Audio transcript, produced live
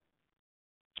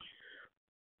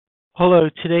Hello,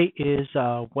 today is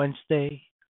Wednesday,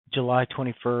 July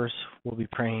 21st. We'll be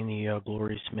praying the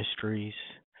glorious mysteries,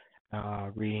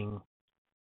 reading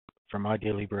from My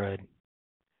Daily Bread.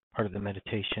 Part of the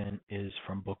meditation is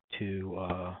from Book 2,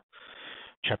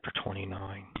 Chapter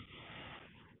 29.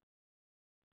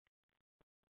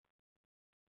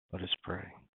 Let us pray.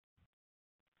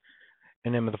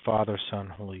 In the name of the Father, Son,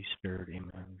 Holy Spirit,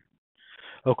 amen.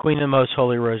 O Queen of the Most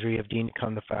Holy Rosary, you have deemed to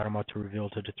come to Fatima to reveal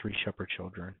to the three shepherd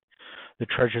children the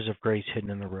treasures of grace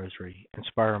hidden in the Rosary.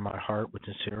 Inspire my heart with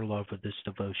sincere love of this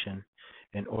devotion,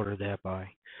 in order that by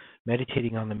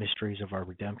meditating on the mysteries of our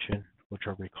redemption, which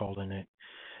are recalled in it,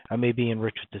 I may be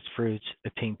enriched with its fruits,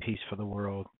 attain peace for the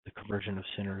world, the conversion of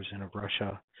sinners and of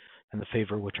Russia, and the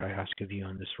favor which I ask of you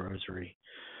in this Rosary.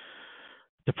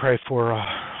 To pray for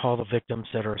all the victims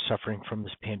that are suffering from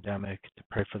this pandemic, to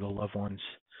pray for the loved ones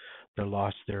that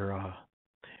lost their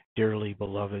dearly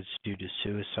beloveds due to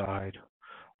suicide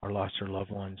or lost their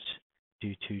loved ones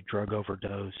due to drug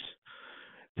overdose,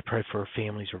 to pray for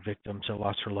families or victims that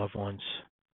lost their loved ones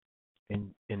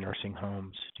in nursing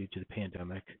homes due to the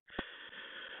pandemic,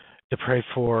 to pray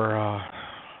for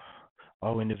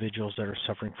all individuals that are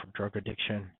suffering from drug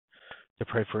addiction, to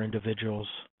pray for individuals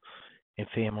and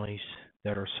families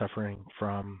that are suffering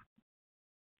from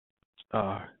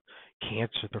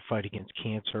cancer, the fight against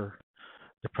cancer,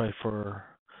 to pray for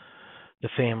the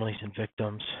families and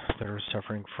victims that are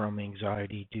suffering from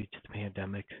anxiety due to the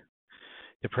pandemic,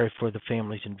 to pray for the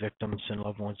families and victims and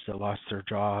loved ones that lost their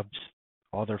jobs,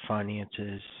 all their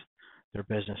finances, their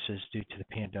businesses due to the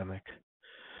pandemic,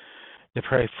 to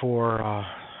pray for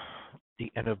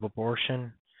the end of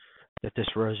abortion, that this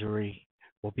rosary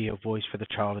will be a voice for the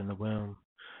child in the womb,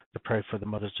 to pray for the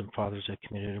mothers and fathers that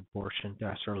committed abortion, to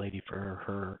ask Our Lady for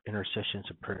her intercessions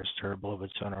and prayers to her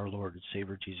beloved Son, our Lord and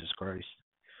Savior Jesus Christ,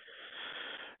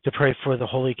 to pray for the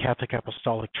Holy Catholic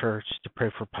Apostolic Church, to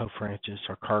pray for Pope Francis,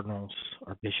 our cardinals,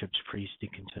 our bishops, priests,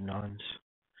 deacons, and nuns,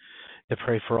 to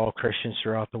pray for all Christians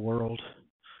throughout the world,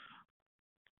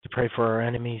 to pray for our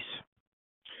enemies,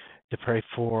 to pray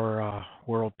for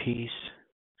world peace,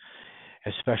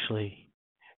 especially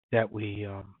that we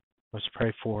must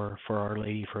pray for Our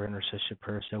Lady, for intercession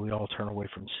prayers, that we all turn away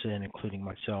from sin, including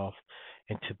myself,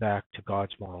 and to back to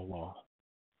God's moral law.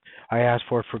 I ask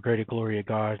for greater glory of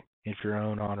God and for your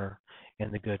own honor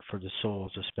and the good for the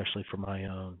souls, especially for my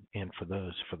own and for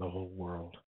those for the whole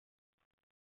world.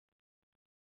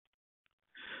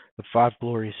 The five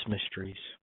glorious mysteries.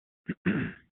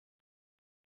 In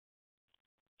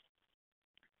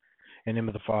the name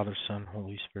of the Father, Son,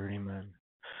 Holy Spirit, amen.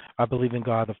 I believe in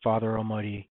God, the Father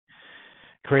Almighty,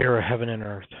 creator of heaven and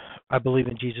earth. I believe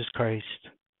in Jesus Christ,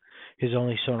 his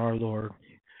only Son, our Lord.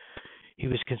 He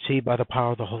was conceived by the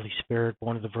power of the Holy Spirit,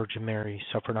 born of the Virgin Mary,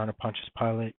 suffered under Pontius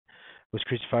Pilate, was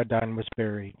crucified, died, and was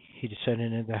buried. He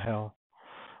descended into hell.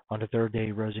 On the third day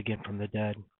he rose again from the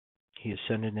dead. He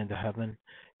ascended into heaven,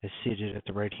 is seated at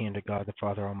the right hand of God the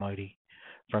Father Almighty.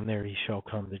 From there he shall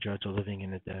come to judge the living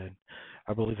and the dead.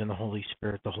 I believe in the Holy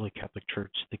Spirit, the Holy Catholic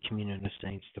Church, the communion of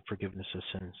saints, the forgiveness of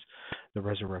sins, the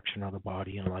resurrection of the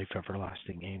body, and life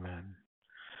everlasting. Amen.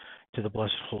 To the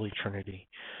blessed Holy Trinity.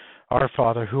 Our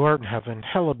Father, who art in heaven,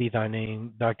 hallowed be thy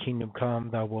name. Thy kingdom come,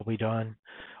 thy will be done,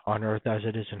 on earth as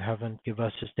it is in heaven. Give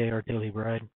us this day our daily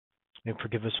bread, and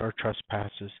forgive us our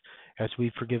trespasses, as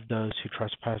we forgive those who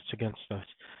trespass against us.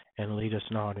 And lead us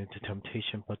not into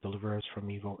temptation, but deliver us from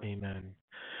evil. Amen.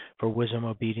 For wisdom,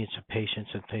 obedience, and patience,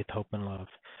 and faith, hope, and love.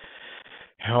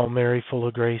 Hail Mary, full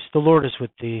of grace, the Lord is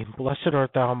with thee. Blessed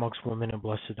art thou amongst women, and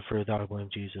blessed is the fruit of thy womb,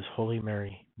 Jesus. Holy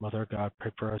Mary, Mother of God,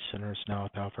 pray for us sinners, now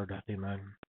at the hour of our death. Amen.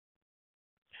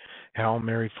 Hail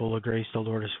Mary, full of grace, the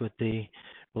Lord is with thee.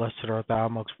 Blessed art thou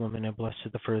amongst women, and blessed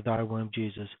is the fruit of thy womb,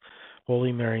 Jesus.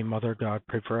 Holy Mary, Mother of God,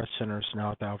 pray for us sinners,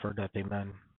 now at the hour of our death.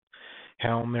 Amen.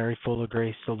 Hail Mary, full of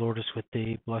grace, the Lord is with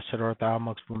thee. Blessed art thou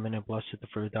amongst women, and blessed is the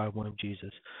fruit of thy womb,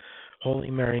 Jesus.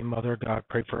 Holy Mary, Mother of God,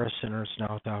 pray for us sinners,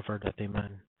 now at the hour of our death.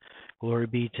 Amen. Glory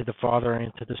be to the Father,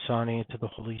 and to the Son, and to the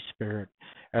Holy Spirit,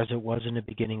 as it was in the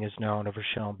beginning, is now, and ever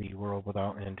shall be, world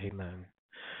without end. Amen.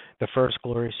 The first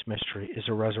glorious mystery is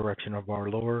the resurrection of our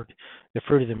Lord. The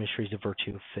fruit of the mystery is the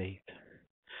virtue of faith.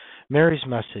 Mary's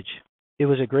message. It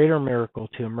was a greater miracle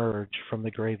to emerge from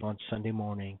the grave on Sunday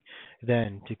morning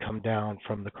than to come down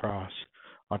from the cross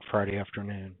on Friday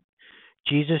afternoon.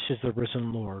 Jesus is the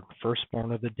risen Lord,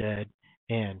 firstborn of the dead,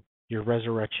 and your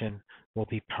resurrection will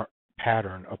be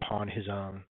patterned upon his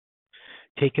own.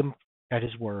 Take him at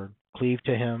his word, cleave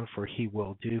to him, for he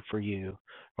will do for you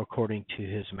according to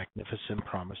his magnificent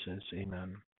promises.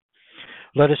 Amen.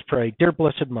 Let us pray. Dear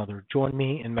Blessed Mother, join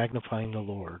me in magnifying the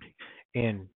Lord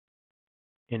and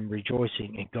in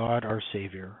rejoicing in God our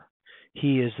Savior.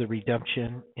 He is the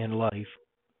redemption and life,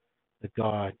 the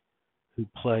God who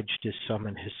pledged to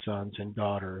summon his sons and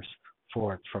daughters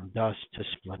forth from dust to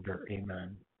splendor.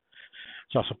 Amen.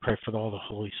 Let's also pray for all the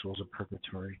holy souls of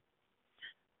purgatory.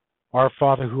 Our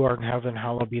Father who art in heaven,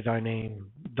 hallowed be thy name.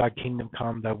 Thy kingdom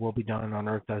come, thy will be done on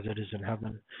earth as it is in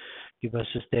heaven. Give us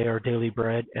this day our daily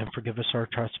bread, and forgive us our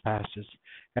trespasses,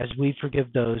 as we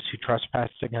forgive those who trespass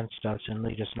against us, and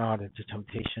lead us not into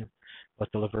temptation,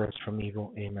 but deliver us from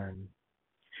evil. Amen.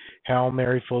 Hail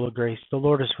Mary, full of grace, the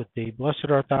Lord is with thee. Blessed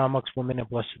art thou amongst women, and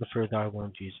blessed the fruit of thy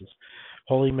womb, Jesus.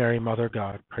 Holy Mary, Mother of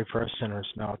God, pray for us sinners,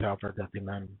 now and at our death.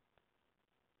 Amen.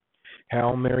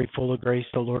 Hail Mary, full of grace,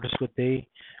 the Lord is with thee.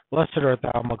 Blessed art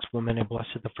thou amongst women, and blessed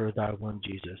the fruit of thy womb,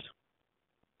 Jesus.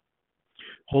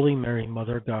 Holy Mary,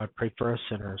 Mother of God, pray for us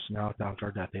sinners, now and at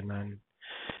our death. Amen.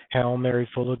 Hail Mary,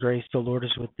 full of grace, the Lord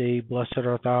is with thee. Blessed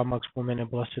art thou amongst women, and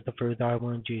blessed the fruit of thy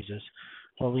womb, Jesus.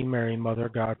 Holy Mary, Mother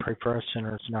of God, pray for us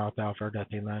sinners, now and at our death.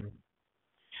 Amen.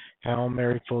 Hail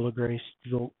Mary, full of grace,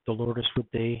 the Lord is with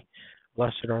thee.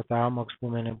 Blessed art thou amongst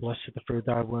women, and blessed the fruit of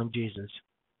thy womb, Jesus.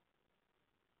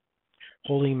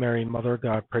 Holy Mary, Mother of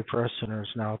God, pray for us sinners,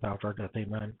 now and at our death.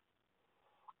 Amen.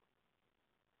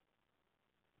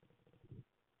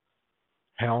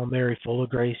 Hail Mary, full of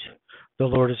grace, the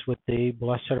Lord is with thee.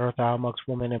 Blessed art thou amongst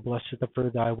women, and blessed the fruit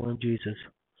of thy womb, Jesus.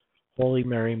 Holy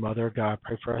Mary, Mother of God,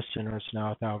 pray for us sinners,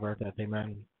 now and at our death.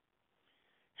 Amen.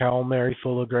 Hail Mary,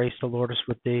 full of grace, the Lord is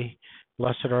with thee.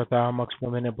 Blessed art thou amongst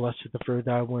women, and blessed the fruit of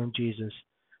thy womb, Jesus.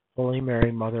 Holy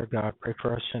Mary, Mother of God, pray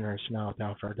for us sinners, now and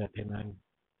at our death. Amen.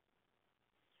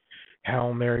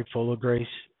 Hail Mary, full of grace,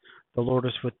 the Lord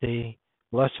is with thee.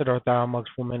 Blessed art thou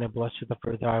amongst women, and blessed the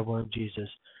fruit of thy womb, Jesus.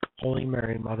 Holy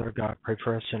Mary, Mother of God, pray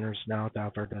for us sinners, now and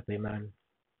at our death. Amen.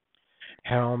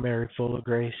 Hail Mary, full of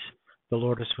grace, the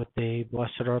Lord is with thee.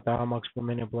 Blessed art thou amongst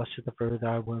women, and blessed the fruit of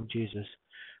thy womb, Jesus.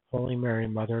 Holy Mary,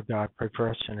 Mother of God, pray for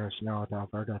us sinners, now and at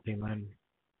our death. Amen.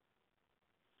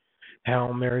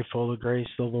 Hail Mary, full of grace,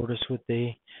 the Lord is with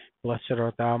thee. Blessed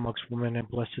art thou amongst women, and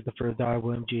blessed the fruit of thy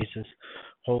womb, Jesus.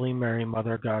 Holy Mary,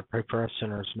 Mother of God, pray for us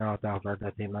sinners, now and at our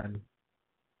death. Amen.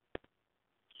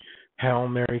 Hail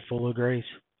Mary, full of grace,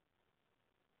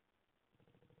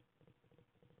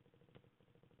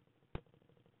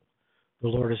 the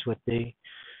Lord is with thee.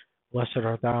 Blessed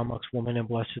art thou amongst women, and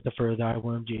blessed the fruit of thy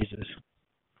womb, Jesus.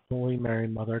 Holy Mary,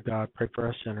 Mother of God, pray for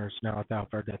us sinners, now and at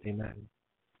our death. Amen.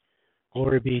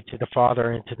 Glory be to the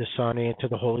Father, and to the Son, and to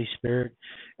the Holy Spirit,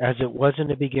 as it was in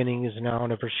the beginning, is now,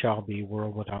 and ever shall be,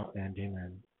 world without end.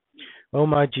 Amen. O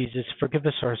my Jesus, forgive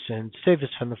us our sins, save us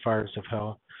from the fires of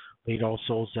hell, lead all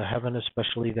souls to heaven,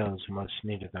 especially those who most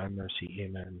need of thy mercy.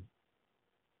 Amen.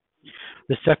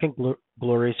 The second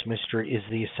glorious mystery is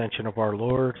the ascension of our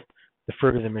Lord. The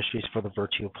fruit of the mystery is for the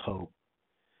virtue of hope.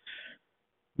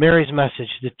 Mary's message.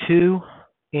 The two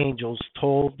angels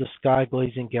told the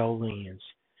sky-blazing Galileans,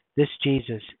 this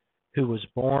Jesus, who was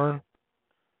born,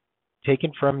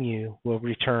 taken from you, will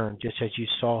return just as you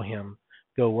saw him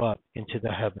go up into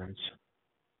the heavens.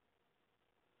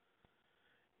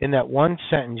 In that one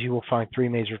sentence, you will find three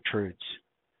major truths.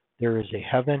 There is a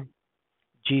heaven,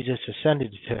 Jesus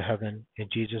ascended to heaven,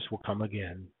 and Jesus will come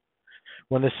again.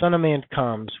 When the Son of Man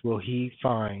comes, will he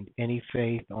find any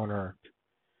faith on earth?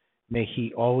 May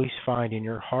he always find in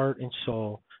your heart and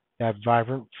soul that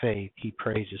vibrant faith he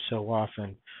praises so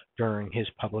often during his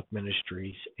public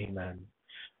ministries. Amen.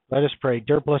 Let us pray.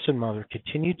 Dear Blessed Mother,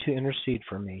 continue to intercede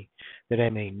for me, that I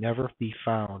may never be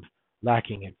found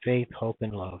lacking in faith, hope,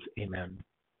 and love. Amen.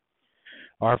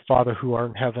 Our Father who art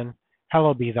in heaven,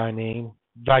 hallowed be thy name.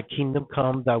 Thy kingdom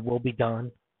come, thy will be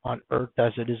done, on earth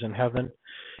as it is in heaven.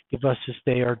 Give us this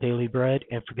day our daily bread,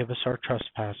 and forgive us our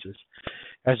trespasses,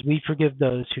 as we forgive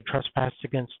those who trespass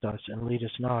against us, and lead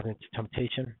us not into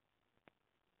temptation,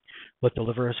 but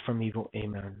deliver us from evil.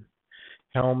 Amen.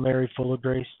 Hail Mary, full of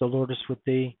grace, the Lord is with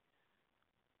thee.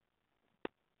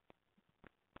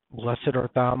 Blessed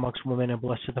art thou amongst women, and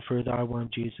blessed the fruit of thy womb,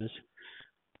 Jesus.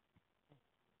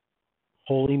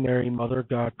 Holy Mary, Mother of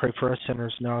God, pray for us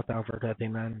sinners, now at the hour of our death.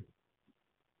 Amen.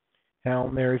 Hail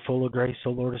Mary, full of grace, the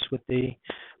Lord is with thee.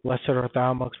 Blessed art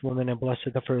thou amongst women, and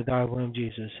blessed the fruit of thy womb,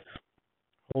 Jesus.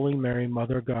 Holy Mary,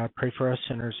 Mother of God, pray for us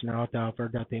sinners, now at the hour of our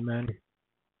death. Amen.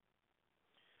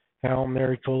 Hail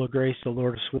Mary, full of grace, the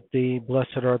Lord is with thee.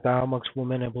 Blessed art thou amongst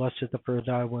women, and blessed the fruit of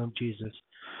thy womb, Jesus.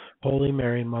 Holy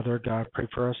Mary, Mother of God, pray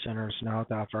for us sinners, now at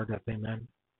the hour of our death. Amen.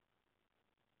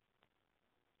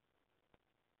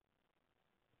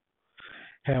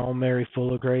 Hail Mary,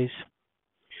 full of grace,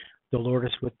 the Lord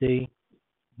is with thee.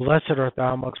 Blessed art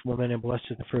thou amongst women, and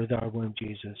blessed the fruit of thy womb,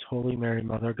 Jesus. Holy Mary,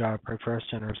 Mother of God, pray for us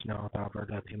sinners, now at the hour of our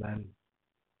death. Amen.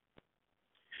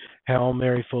 Hail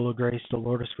Mary, full of grace, the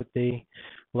Lord is with thee.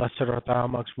 Blessed art thou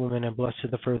amongst women, and blessed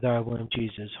the fruit of thy womb,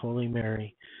 Jesus. Holy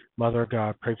Mary, Mother of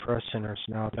God, pray for us sinners,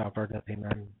 now at the hour of our death.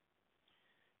 Amen.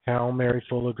 Hail Mary,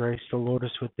 full of grace, the Lord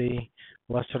is with thee.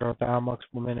 Blessed art thou amongst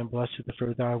women, and blessed the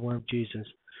fruit of thy womb, Jesus.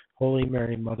 Holy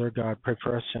Mary, Mother of God, pray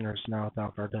for us sinners, now at the hour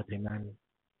of our death. Amen.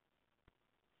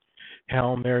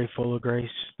 Hail Mary, full of grace,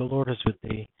 the Lord is with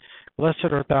thee. Blessed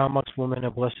art thou amongst women,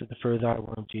 and blessed the fruit of thy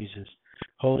womb, Jesus.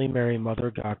 Holy Mary, Mother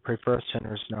of God, pray for us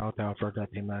sinners, now at the hour of our death.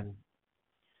 Amen.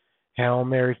 Hail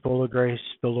Mary, full of grace,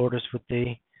 the Lord is with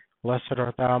thee. Blessed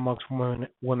art thou amongst women,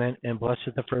 and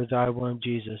blessed the fruit of thy womb,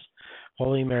 Jesus.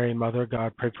 Holy Mary, Mother of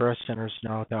God, pray for us sinners,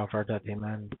 now at the hour of our death.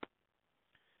 Amen.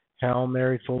 Hail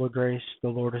Mary, full of grace, the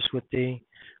Lord is with thee.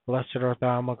 Blessed art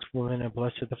thou amongst women, and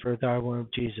blessed the fruit of thy womb,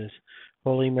 Jesus.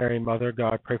 Holy Mary, Mother of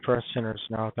God, pray for us sinners,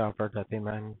 now at the hour of our death.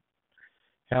 Amen.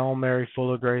 Hail Mary,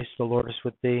 full of grace, the Lord is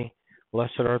with thee.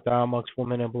 Blessed art thou amongst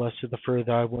women, and blessed the fruit of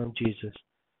thy womb, Jesus.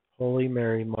 Holy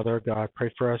Mary, Mother of God,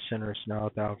 pray for us sinners, now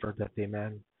at the hour of our death.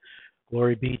 Amen.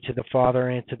 Glory be to the Father,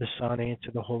 and to the Son, and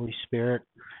to the Holy Spirit,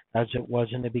 as it was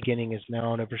in the beginning, is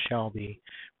now, and ever shall be,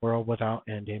 world without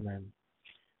end. Amen.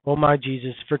 O my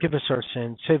Jesus, forgive us our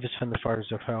sins, save us from the fires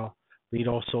of hell, lead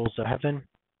all souls to heaven,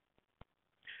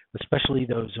 especially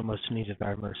those who most need of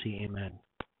thy mercy. Amen.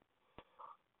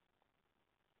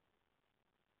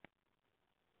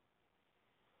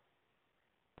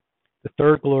 The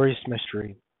third glorious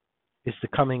mystery is the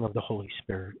coming of the Holy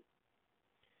Spirit.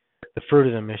 The fruit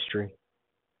of the mystery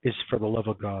is for the love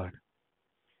of God.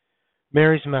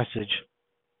 Mary's message: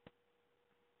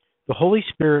 the Holy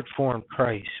Spirit formed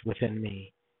Christ within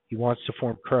me. He wants to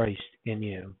form Christ in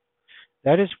you.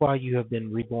 That is why you have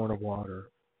been reborn of water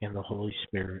and the Holy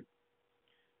Spirit.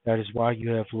 That is why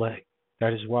you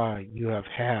have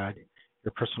had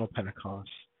your personal Pentecost.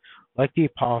 Like the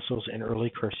apostles and early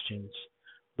Christians,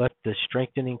 let the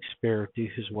strengthening Spirit do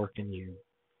his work in you.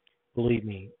 Believe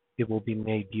me, it will be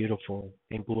made beautiful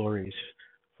and glorious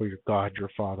for your God, your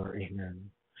Father.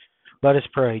 Amen. Let us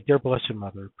pray. Dear Blessed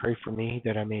Mother, pray for me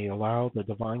that I may allow the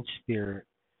Divine Spirit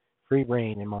free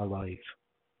reign in my life.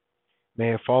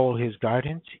 May I follow his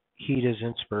guidance, heed his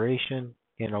inspiration,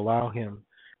 and allow him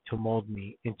to mold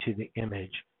me into the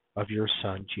image of your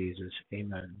Son, Jesus.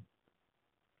 Amen.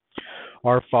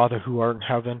 Our Father who art in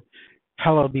heaven,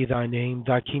 hallowed be thy name.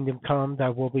 Thy kingdom come, thy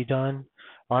will be done,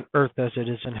 on earth as it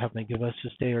is in heaven. Give us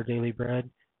this day our daily bread,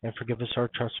 and forgive us our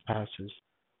trespasses,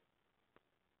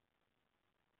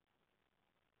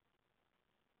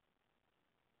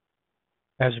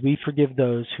 as we forgive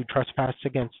those who trespass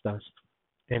against us.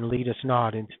 And lead us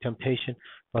not into temptation,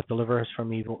 but deliver us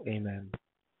from evil. Amen.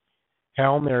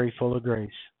 Hail Mary, full of grace,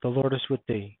 the Lord is with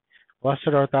thee. Blessed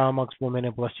art thou amongst women,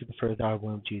 and blessed the fruit of thy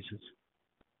womb, Jesus.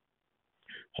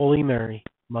 Holy Mary,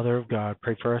 Mother of God,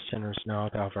 pray for us sinners, now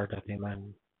at the hour of our death.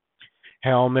 Amen.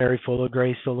 Hail Mary, full of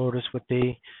grace, the Lord is with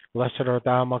thee. Blessed art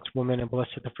thou amongst women, and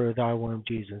blessed the fruit of thy womb,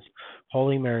 Jesus.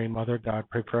 Holy Mary, Mother of God,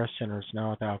 pray for us sinners,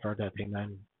 now at the hour of our death.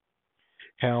 Amen.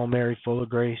 Hail Mary, full of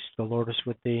grace, the Lord is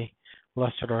with thee.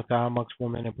 Blessed art thou amongst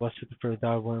women, and blessed the fruit of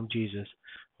thy womb, Jesus.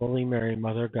 Holy Mary,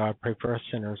 Mother of God, pray for us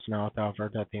sinners, now at the hour of our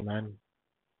death. Amen.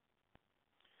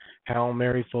 Hail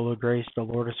Mary, full of grace, the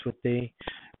Lord is with thee.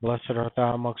 Blessed art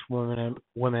thou amongst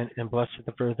women, and blessed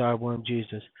the fruit of thy womb,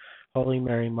 Jesus. Holy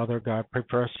Mary, Mother of God, pray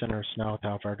for us sinners, now at the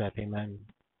hour of our death. Amen.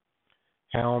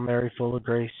 Hail Mary, full of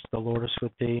grace, the Lord is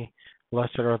with thee.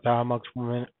 Blessed art thou amongst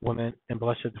women, and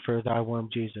blessed the fruit of thy womb,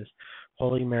 Jesus.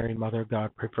 Holy Mary, Mother of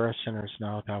God, pray for us sinners,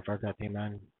 now at the hour of our death.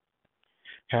 Amen.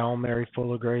 Hail Mary,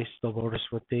 full of grace, the Lord is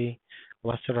with thee.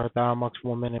 Blessed art thou amongst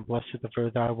women, and blessed the fruit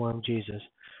of thy womb, Jesus.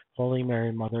 Holy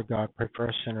Mary, Mother of God, pray for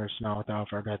us sinners, now at the hour of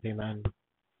our death. Amen.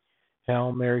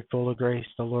 Hail Mary, full of grace,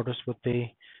 the Lord is with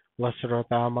thee. Blessed art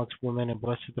thou amongst women, and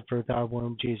blessed the fruit of thy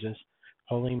womb, Jesus.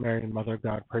 Holy Mary, Mother of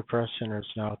God, pray for us sinners,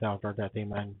 now at the hour of our death.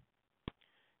 Amen.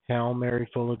 Hail Mary,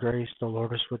 full of grace, the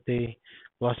Lord is with thee.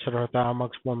 Blessed art thou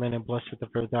amongst women, and blessed the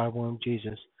fruit of thy womb,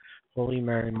 Jesus. Holy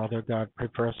Mary, Mother of God, pray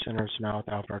for us sinners, now at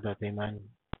the hour of our death. Amen.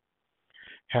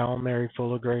 Hail Mary,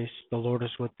 full of grace, the Lord is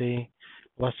with thee.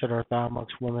 Blessed art thou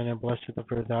amongst women, and blessed the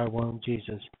fruit of thy womb,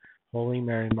 Jesus. Holy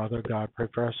Mary, Mother of God, pray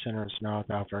for us sinners, now at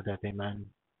the hour of our death. Amen.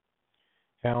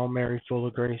 Hail Mary, full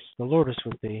of grace, the Lord is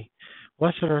with thee.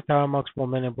 Blessed art thou amongst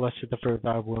women, and blessed the fruit of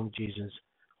thy womb, Jesus.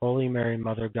 Holy Mary,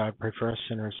 Mother of God, pray for us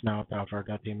sinners, now at the hour of our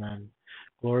death. Amen.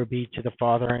 Glory be to the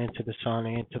Father, and to the Son,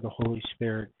 and to the Holy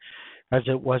Spirit, as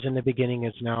it was in the beginning,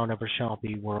 is now, and ever shall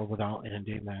be, world without end.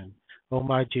 Amen. O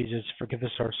my Jesus, forgive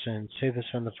us our sins, save us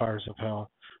from the fires of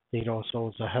hell, lead all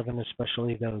souls to heaven,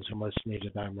 especially those who most need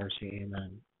of thy mercy.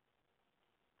 Amen.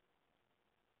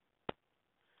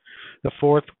 The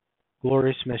fourth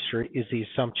glorious mystery is the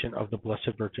Assumption of the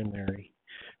Blessed Virgin Mary.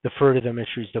 The fruit of the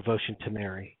mystery is devotion to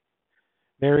Mary.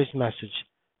 Mary's message.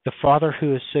 The Father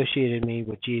who associated me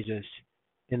with Jesus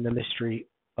in the mystery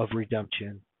of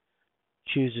redemption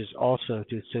chooses also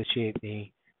to associate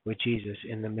me with Jesus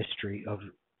in the mystery of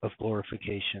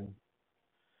glorification.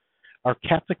 Our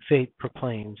Catholic faith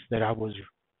proclaims that I was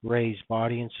raised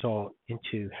body and soul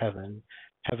into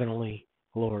heavenly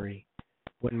glory,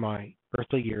 when my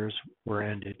earthly years were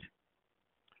ended.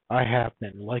 I have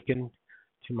been likened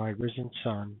to my risen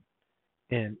Son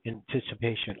in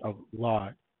anticipation of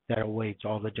lot that awaits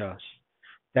all the just.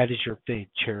 That is your faith,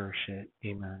 cherish it.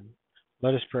 Amen.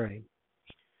 Let us pray.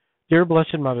 Dear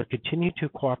Blessed Mother, continue to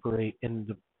cooperate in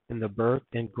the birth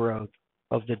and growth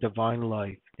of the divine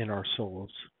life in our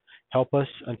souls. Help us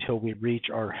until we reach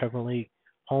our heavenly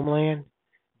homeland,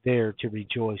 there to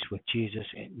rejoice with Jesus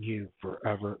and you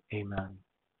forever. Amen.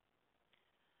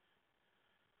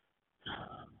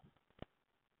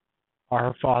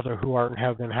 Our Father, who art in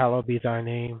heaven, hallowed be thy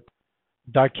name.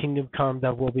 Thy kingdom come,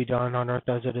 thy will be done on earth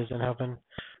as it is in heaven.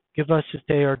 Give us this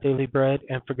day our daily bread,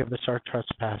 and forgive us our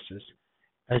trespasses,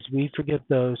 as we forgive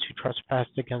those who trespass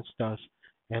against us.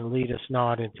 And lead us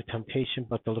not into temptation,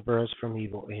 but deliver us from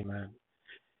evil. Amen.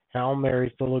 Hail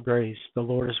Mary, full of grace, the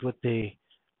Lord is with thee.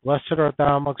 Blessed art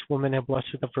thou amongst women, and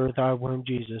blessed the fruit of thy womb,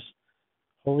 Jesus.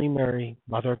 Holy Mary,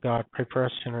 Mother of God, pray for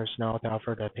us sinners, now and at the hour of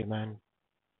our death. Amen.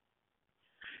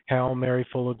 Hail Mary,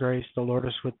 full of grace, the Lord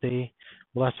is with thee.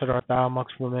 Blessed art thou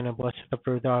amongst women, and blessed the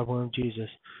fruit of thy womb, Jesus.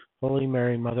 Holy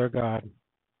Mary, Mother of God,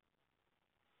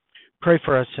 pray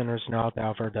for us sinners, now at the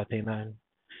hour of our death. Amen.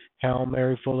 Hail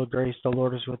Mary, full of grace, the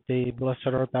Lord is with thee. Blessed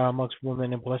art thou amongst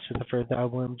women, and blessed the fruit of thy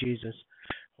womb, Jesus.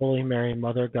 Holy Mary,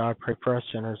 Mother of God, pray for us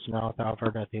sinners, now at the hour of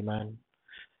our death. Amen.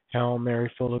 Hail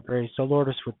Mary, full of grace, the Lord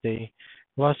is with thee.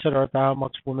 Blessed art thou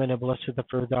amongst women, and blessed the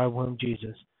fruit of thy womb,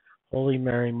 Jesus. Holy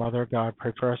Mary, Mother of God,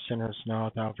 pray for us sinners, now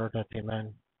at the hour of our death.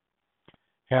 Amen.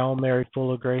 Hail Mary,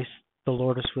 full of grace, the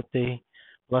Lord is with thee.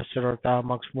 Blessed art thou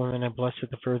amongst women, and blessed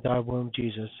the fruit of thy womb,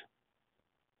 Jesus.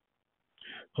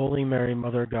 Holy Mary,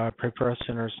 Mother of God, pray for us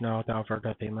sinners, now at the hour of our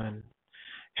death. Amen.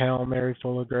 Hail Mary,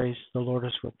 full of grace, the Lord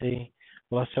is with thee.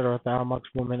 Blessed art thou amongst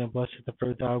women, and blessed the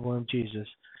fruit of thy womb, Jesus.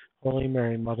 Holy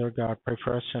Mary, Mother of God, pray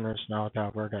for us sinners, now at the hour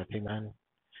of our death. Amen.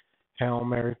 Hail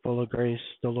Mary, full of grace,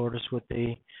 the Lord is with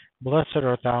thee. Blessed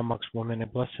art thou amongst women,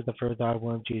 and blessed the fruit of thy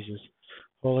womb, Jesus.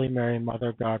 Holy Mary, Mother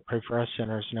of God, pray for us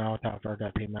sinners, now at the hour of our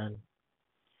death. Amen.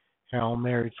 Hail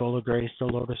Mary, full of grace, the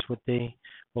Lord is with thee.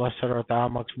 Blessed art thou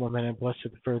amongst women, and blessed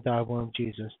the fruit of thy womb,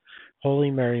 Jesus. Holy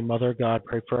Mary, Mother of God,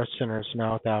 pray for us sinners,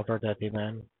 now at the hour of our death.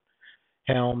 Amen.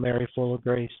 Hail Mary, full of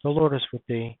grace, the Lord is with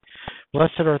thee.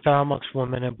 Blessed art thou amongst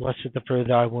women, and blessed the fruit of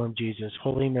thy womb, Jesus.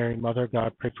 Holy Mary, Mother of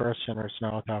God, pray for us sinners,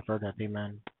 now at the hour of our death.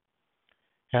 Amen.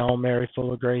 Hail Mary,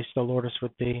 full of grace, the Lord is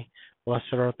with thee.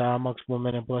 Blessed art thou amongst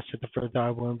women, and blessed the fruit of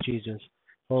thy womb, Jesus.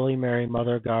 Holy Mary,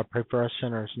 Mother of God, pray for us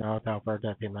sinners, now at the hour of our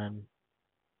death. Amen.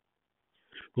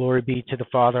 Glory be to the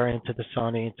Father, and to the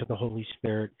Son, and to the Holy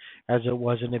Spirit, as it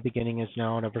was in the beginning, is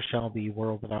now, and ever shall be,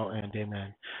 world without end.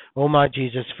 Amen. O my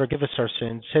Jesus, forgive us our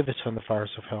sins, save us from the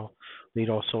fires of hell. Lead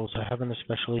all souls to heaven,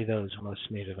 especially those who most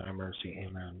need of thy mercy.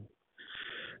 Amen.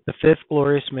 The fifth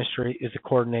glorious mystery is the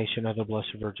coronation of the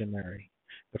Blessed Virgin Mary.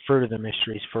 The fruit of the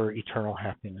mystery is for eternal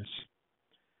happiness.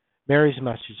 Mary's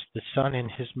message: the Son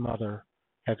and his mother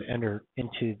have entered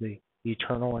into the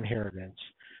eternal inheritance.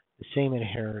 The same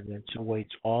inheritance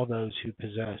awaits all those who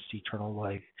possess eternal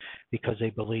life because they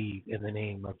believe in the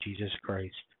name of Jesus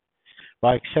Christ.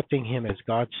 By accepting him as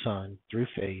God's Son through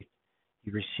faith,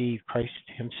 you receive Christ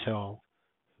himself,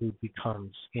 who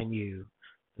becomes in you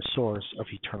the source of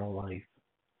eternal life.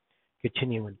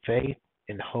 Continue in faith,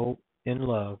 in hope, in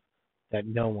love, that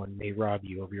no one may rob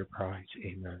you of your prize.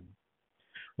 Amen.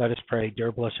 Let us pray.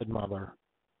 Dear Blessed Mother,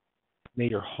 may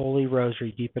your holy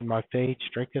rosary deepen my faith,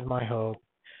 strengthen my hope,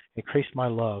 increase my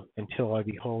love until I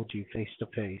behold you face to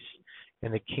face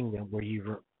in the kingdom where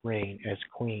you reign as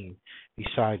Queen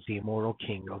besides the immortal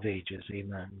King of ages.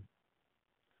 Amen.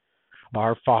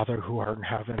 Our Father, who art in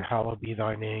heaven, hallowed be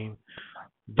thy name.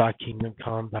 Thy kingdom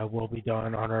come, thy will be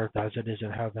done on earth as it is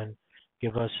in heaven.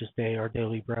 Give us this day our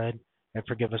daily bread, and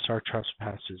forgive us our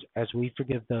trespasses, as we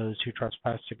forgive those who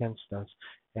trespass against us.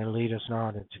 And lead us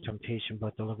not into temptation,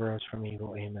 but deliver us from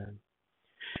evil. Amen.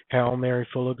 Hail Mary,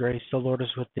 full of grace, the Lord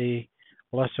is with thee.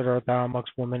 Blessed art thou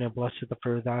amongst women, and blessed the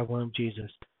fruit of thy womb,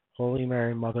 Jesus. Holy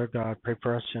Mary, Mother of God, pray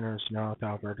for us sinners, now at the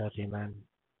hour of our death. Amen.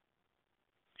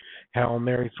 Hail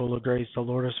Mary, full of grace, the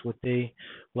Lord is with thee.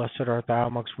 Blessed art thou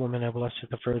amongst women, and blessed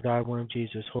the fruit of thy womb,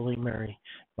 Jesus. Holy Mary,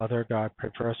 Mother of God, pray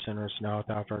for us sinners, now at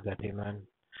the hour of our death. Amen.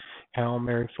 Hail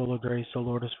Mary, full of grace, the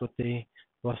Lord is with thee.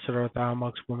 Blessed art thou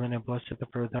amongst women, and blessed the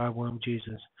fruit of thy womb,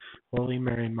 Jesus. Holy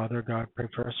Mary, Mother of God, pray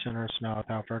for us sinners now at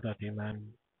the hour of our death. Amen.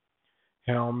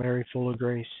 Hail Mary, full of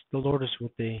grace, the Lord is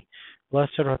with thee.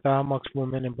 Blessed art thou amongst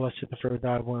women, and blessed the fruit of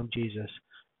thy womb, Jesus.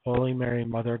 Holy Mary,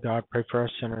 Mother of God, pray for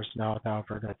us sinners now at the hour of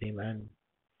our death. Amen.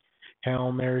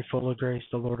 Hail Mary, full of grace,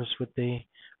 the Lord is with thee.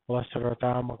 Blessed art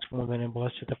thou amongst women, and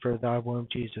blessed the fruit of thy womb,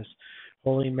 Jesus.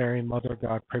 Holy Mary, Mother of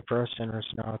God, pray for us sinners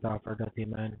now at the hour of our death.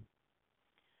 Amen.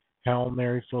 Hail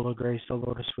Mary, full of grace, the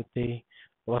Lord is with thee.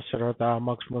 Blessed art thou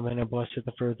amongst women, and blessed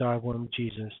the fruit of thy womb,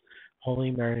 Jesus.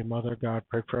 Holy Mary, Mother of God,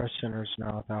 pray for us sinners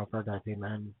now at the hour of our death.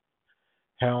 Amen.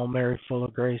 Hail Mary, full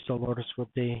of grace, the Lord is with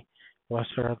thee.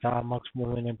 Blessed art thou amongst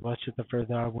women, and blessed the fruit of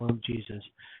thy womb, Jesus.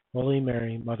 Holy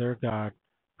Mary, Mother of God,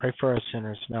 pray for us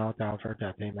sinners now at the hour of our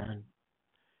death. Amen.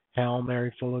 Hail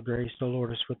Mary, full of grace, the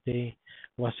Lord is with thee.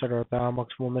 Blessed art thou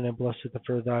amongst women, and blessed the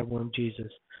fruit of thy womb,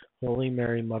 Jesus. Holy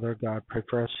Mary, Mother of God, pray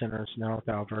for us sinners now at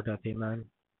the hour of our death. Amen.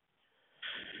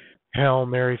 Hail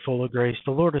Mary, full of grace,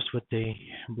 the Lord is with thee.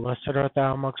 Blessed art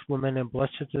thou amongst women, and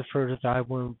blessed is the fruit of thy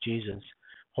womb, Jesus.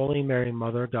 Holy Mary,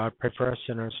 Mother of God, pray for us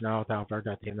sinners now at the hour of our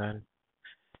death. Amen.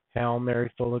 Hail Mary,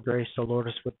 full of grace, the Lord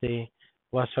is with thee.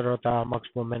 Blessed art thou amongst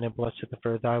women, and blessed the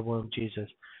fruit of thy womb, Jesus.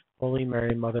 Holy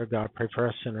Mary, Mother of God, pray for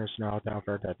us sinners now at the hour of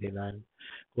our death. Amen.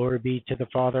 Glory be to the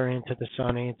Father, and to the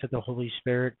Son, and to the Holy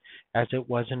Spirit, as it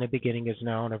was in the beginning, is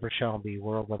now, and ever shall be,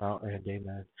 world without end.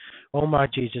 Amen. O my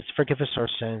Jesus, forgive us our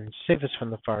sins, save us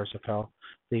from the fires of hell,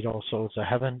 lead all souls to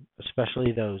heaven,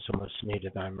 especially those who most need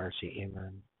of thy mercy.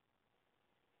 Amen.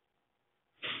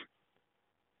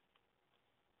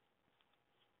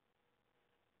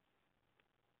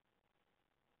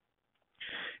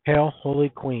 Hail, Holy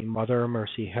Queen, Mother of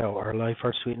Mercy, hail, our life,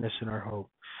 our sweetness, and our hope.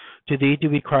 To thee do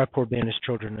we cry, poor banished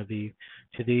children of Eve.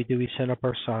 To thee do we send up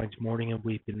our sighs, mourning and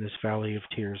weep in this valley of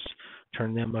tears.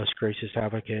 Turn then, most gracious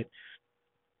Advocate,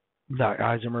 thy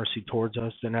eyes of mercy towards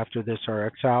us, and after this our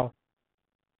exile,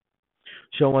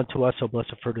 show unto us, O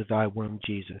blessed fruit of thy womb,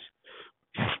 Jesus.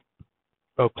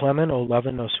 O clement, O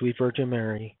loving, O sweet Virgin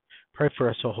Mary, pray for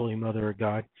us, O Holy Mother of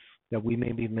God, that we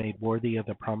may be made worthy of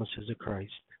the promises of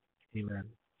Christ. Amen.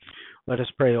 Let us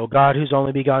pray. O God, whose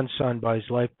only begotten Son, by his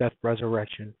life, death,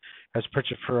 resurrection, has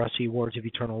purchased for us the rewards of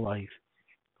eternal life.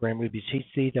 Grant, we beseech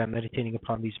thee, that meditating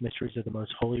upon these mysteries of the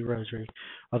most holy rosary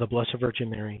of the Blessed Virgin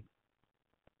Mary,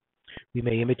 we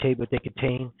may imitate what they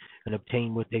contain and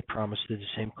obtain what they promise through the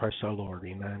same Christ our Lord.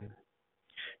 Amen.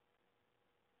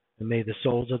 And may the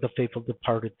souls of the faithful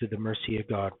departed through the mercy of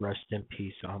God rest in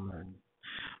peace. Amen.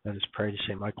 Let us pray the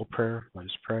St. Michael prayer. Let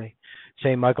us pray.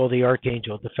 St. Michael the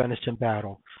Archangel, defend us in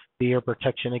battle. Be our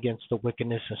protection against the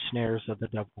wickedness and snares of the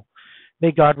devil.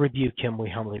 May God rebuke him, we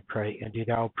humbly pray. And do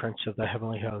thou, Prince of the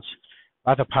heavenly hosts,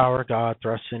 by the power of God,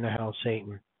 thrust into hell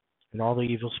Satan and all the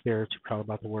evil spirits who prowl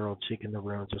about the world, seeking the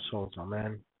ruins of souls.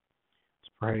 Amen.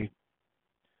 Let's pray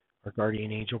our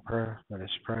guardian angel prayer. Let us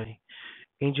pray.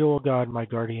 Angel of God, my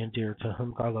guardian dear, to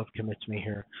whom God love commits me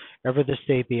here, ever this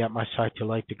day be at my side to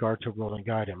light, to guard, to rule, and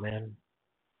guide. Amen.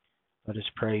 Let us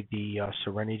pray the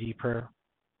serenity prayer.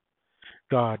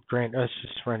 God, grant us the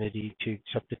serenity to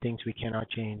accept the things we cannot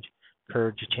change,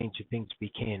 courage to change the things we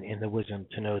can, and the wisdom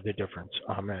to know the difference.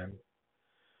 Amen.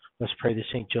 Let's pray the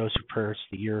St. Joseph prayer. It's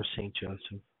the year of St.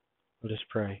 Joseph. Let us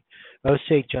pray. O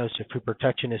St. Joseph, whose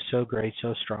protection is so great,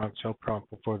 so strong, so prompt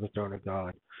before the throne of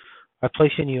God, I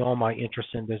place in you all my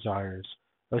interests and desires.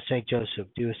 O St. Joseph,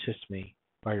 do assist me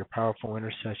by your powerful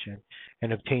intercession,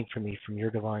 and obtain for me from your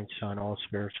divine Son all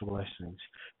spiritual blessings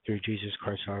through Jesus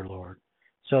Christ our Lord,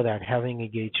 so that, having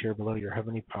engaged here below your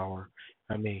heavenly power,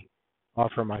 I may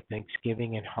offer my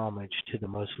thanksgiving and homage to the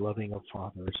most loving of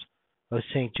fathers. O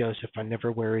St. Joseph, I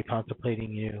never weary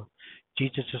contemplating you.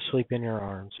 Jesus asleep in your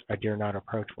arms, I dare not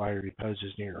approach while he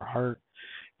reposes near your heart.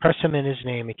 Press him in his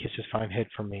name and kiss his fine head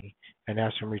for me, and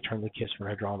ask him to return the kiss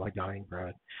when I draw my dying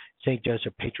breath. St.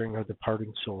 Joseph, patron of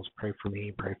departing souls, pray for me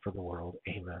and pray for the world.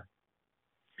 Amen.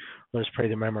 Let us pray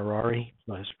the Memorare.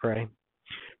 Let us pray.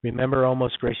 Remember, O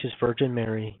most gracious Virgin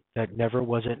Mary, that never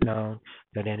was it known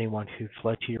that anyone who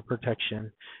fled to your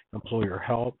protection, implored your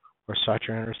help, or sought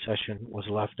your intercession was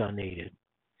left unneeded.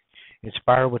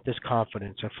 Inspired with this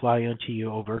confidence, I fly unto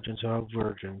you, O virgins of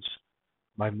virgins.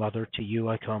 My mother, to you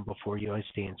I come, before you I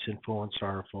stand, sinful and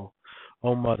sorrowful.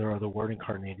 O Mother of the Word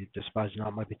incarnated, despise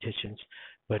not my petitions,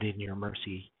 but in your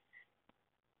mercy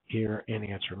hear and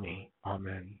answer me.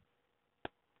 Amen.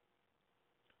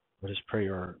 Let us pray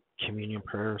our communion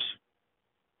prayers.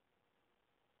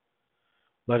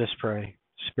 Let us pray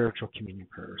spiritual communion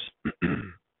prayers.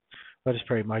 Let us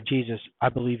pray. My Jesus, I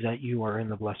believe that you are in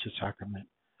the Blessed Sacrament.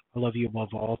 I love you above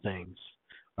all things.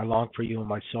 I long for you in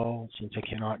my soul, since I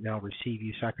cannot now receive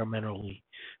you sacramentally.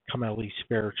 Come at least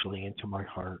spiritually into my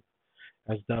heart,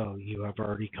 as though you have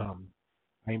already come.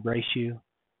 I embrace you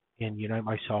and unite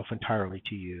myself entirely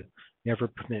to you. Never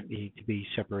permit me to be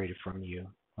separated from you.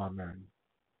 Amen.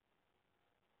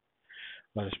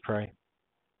 Let us pray.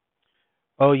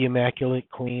 O Immaculate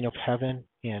Queen of heaven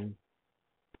and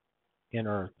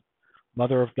earth,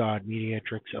 Mother of God,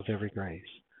 mediatrix of every grace,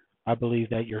 I believe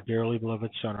that your dearly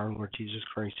beloved Son, our Lord Jesus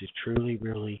Christ, is truly,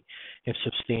 really, and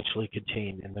substantially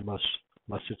contained in the most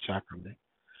blessed sacrament.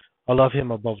 I love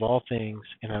him above all things,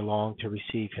 and I long to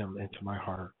receive him into my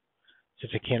heart.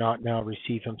 Since I cannot now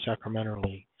receive him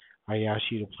sacramentally, I ask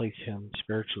you to place him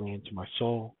spiritually into my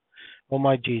soul. O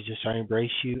my Jesus, I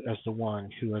embrace you as the one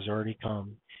who has already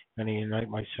come, and I unite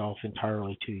myself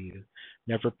entirely to you.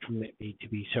 Never permit me to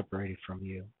be separated from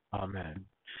you. Amen.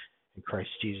 In Christ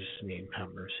Jesus' name,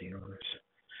 have mercy on us.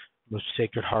 Most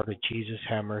Sacred Heart of Jesus,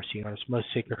 have mercy on us. Most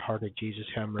Sacred Heart of Jesus,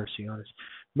 have mercy on us.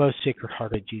 Most Sacred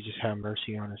Heart of Jesus, have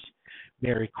mercy on us.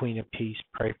 Mary, Queen of Peace,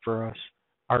 pray for us.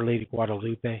 Our Lady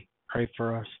Guadalupe, pray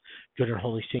for us. Good and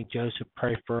Holy Saint Joseph,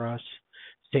 pray for us.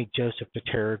 Saint Joseph, the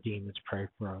terror of demons, pray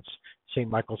for us. Saint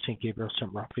Michael, Saint Gabriel,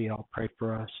 Saint Raphael, pray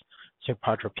for us. Saint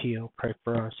Padre Pio, pray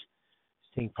for us.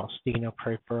 Saint Faustina,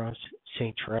 pray for us.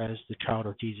 Saint Therese, the child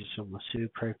of Jesus of Lisieux,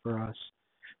 pray for us.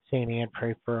 Saint Anne,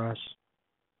 pray for us.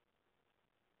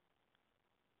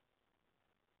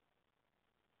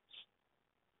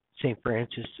 Saint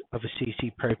Francis of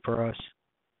Assisi, pray for us.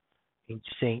 And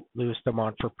Saint Louis de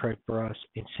Montfort, pray for us.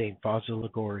 And Saint Basil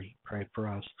Ligori, pray for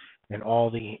us. And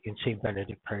Saint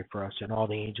Benedict, pray for us. And all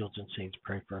the angels and saints,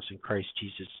 pray for us. In Christ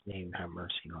Jesus' name, have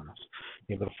mercy on us.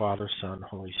 In the name of the Father, Son,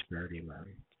 Holy Spirit, amen.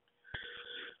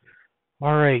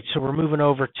 All right, so we're moving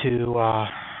over to.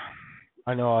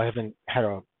 I know I haven't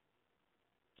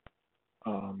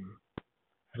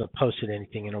posted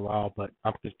anything in a while, but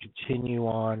I'm going to continue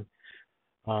on.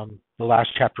 The last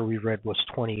chapter we read was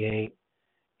 28,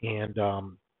 and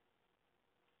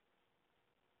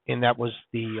that was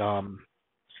the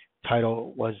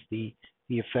title was the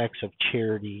effects of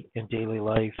charity in daily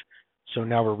life. So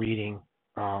now we're reading.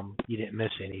 You didn't miss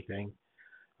anything.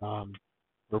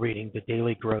 We're reading the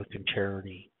daily growth in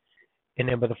charity. In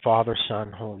the name of the Father,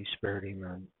 Son, Holy Spirit,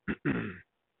 amen.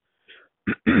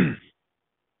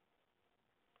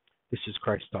 This is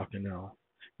Christ talking now.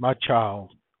 My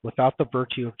child, without the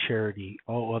virtue of charity,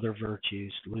 all other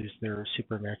virtues lose their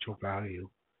supernatural value.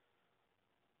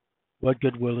 What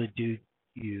good will it do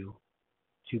you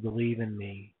to believe in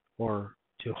me or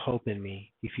to hope in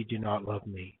me if you do not love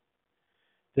me?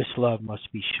 This love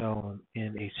must be shown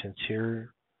in a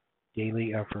sincere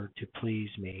daily effort to please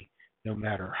me, no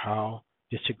matter how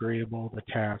disagreeable the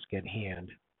task at hand.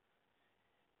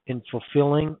 In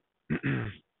fulfilling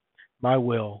my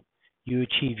will, you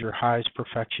achieve your highest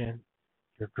perfection,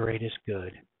 your greatest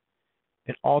good.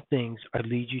 In all things, I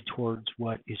lead you towards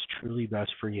what is truly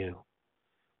best for you.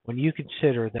 When you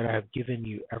consider that I have given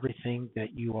you everything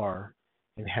that you are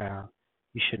and have,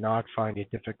 you should not find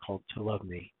it difficult to love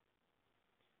me.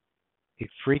 A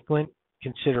frequent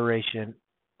consideration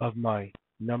of my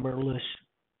numberless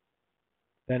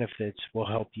benefits will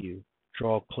help you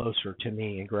draw closer to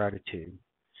me in gratitude.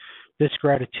 This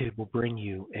gratitude will bring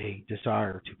you a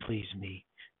desire to please me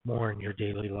more in your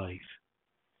daily life.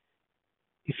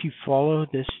 If you follow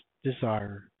this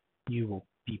desire, you will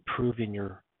be proving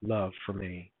your love for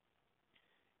me.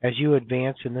 As you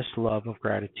advance in this love of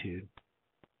gratitude,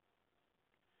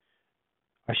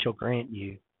 I shall grant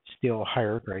you still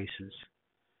higher graces.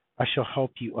 I shall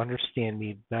help you understand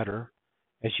me better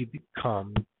as you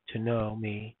come to know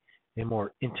me, and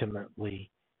more intimately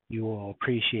you will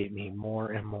appreciate me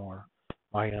more and more,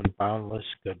 my unboundless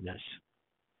goodness.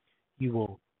 You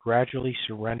will gradually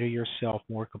surrender yourself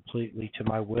more completely to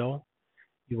my will.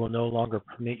 You will no longer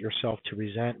permit yourself to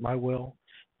resent my will,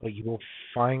 but you will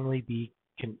finally be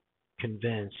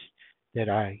convinced that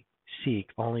I seek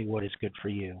only what is good for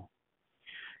you.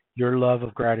 Your love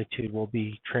of gratitude will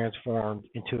be transformed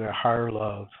into a higher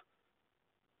love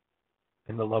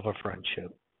and the love of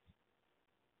friendship.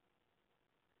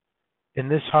 In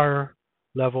this higher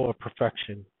level of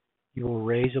perfection, you will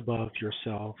raise above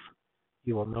yourself.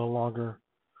 You will no longer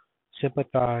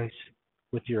sympathize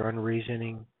with your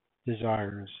unreasoning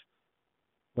desires.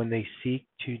 When they seek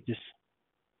to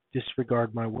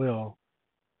disregard my will,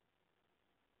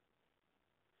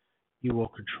 you will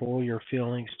control your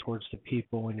feelings towards the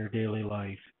people in your daily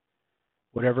life.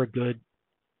 Whatever good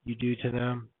you do to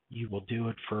them, you will do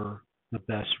it for the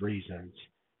best reasons.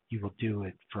 You will do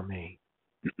it for me.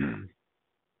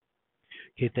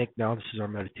 Okay, think now this is our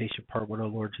meditation part, what our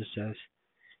Lord just says.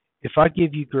 If I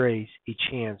give you grace a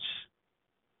chance,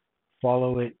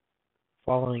 follow it,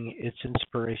 following its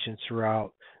inspiration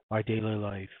throughout my daily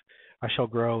life, I shall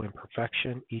grow in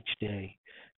perfection each day.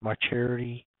 My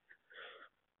charity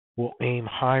will aim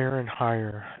higher and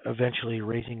higher, eventually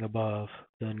raising above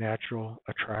the natural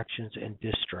attractions and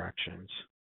distractions,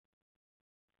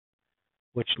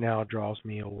 which now draws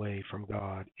me away from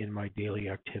God in my daily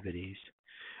activities.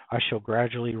 I shall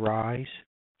gradually rise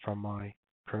from my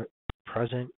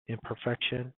present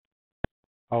imperfection,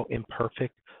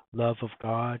 imperfect love of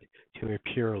God to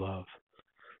a pure love.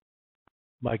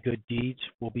 My good deeds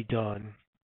will be done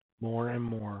more and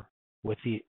more with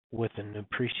an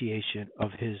appreciation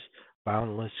of His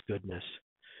boundless goodness.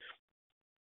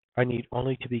 I need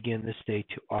only to begin this day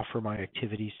to offer my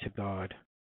activities to God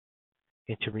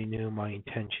and to renew my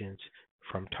intentions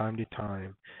from time to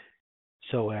time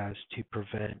so as to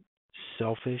prevent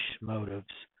selfish motives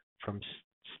from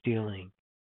stealing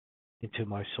into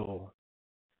my soul.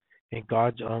 In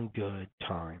God's own good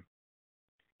time,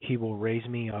 He will raise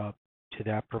me up to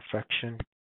that perfection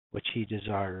which He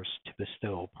desires to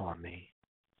bestow upon me.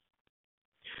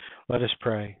 Let us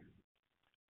pray.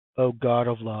 O God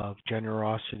of love,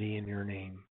 generosity in your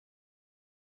name,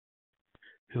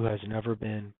 who has never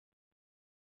been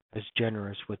as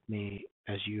generous with me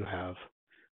as you have.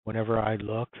 Whenever I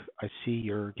look, I see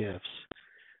your gifts.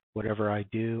 Whatever I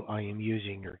do, I am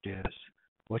using your gifts.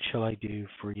 What shall I do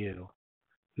for you,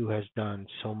 who has done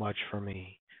so much for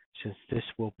me? Since this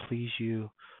will please you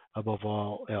above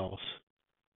all else,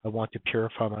 I want to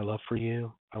purify my love for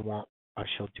you. I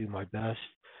shall do my best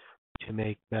to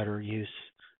make better use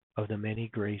of the many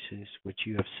graces which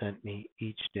you have sent me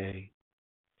each day.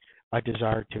 I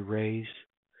desire to raise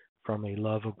from a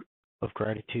love of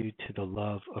gratitude to the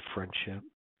love of friendship.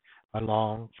 I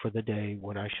long for the day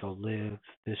when I shall live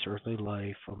this earthly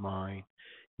life of mine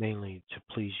mainly to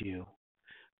please you.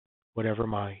 Whatever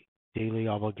my daily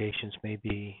obligations may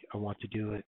be, I want to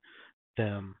do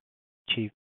them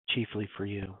chiefly for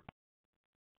you,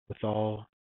 with all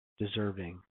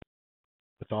deserving,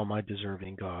 with all my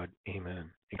deserving, God. Amen.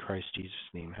 In Christ Jesus'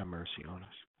 name, have mercy on us.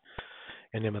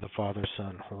 In the name of the Father,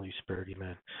 Son, Holy Spirit,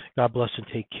 amen. God bless and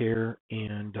take care,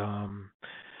 and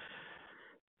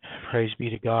praise be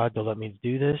to God to let me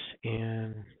do this,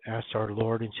 and ask our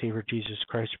Lord and Savior Jesus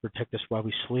Christ to protect us while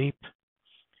we sleep,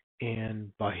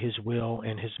 and by His will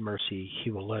and His mercy,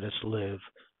 He will let us live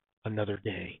another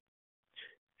day.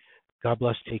 God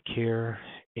bless, take care,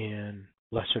 and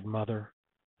Blessed Mother,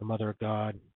 the Mother of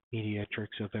God, mediatrix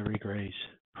of every grace,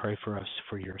 pray for us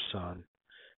for your Son.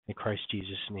 In Christ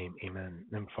Jesus' name, amen.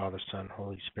 In the Father, Son,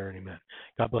 Holy Spirit, amen.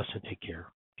 God bless and take care.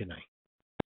 Good night.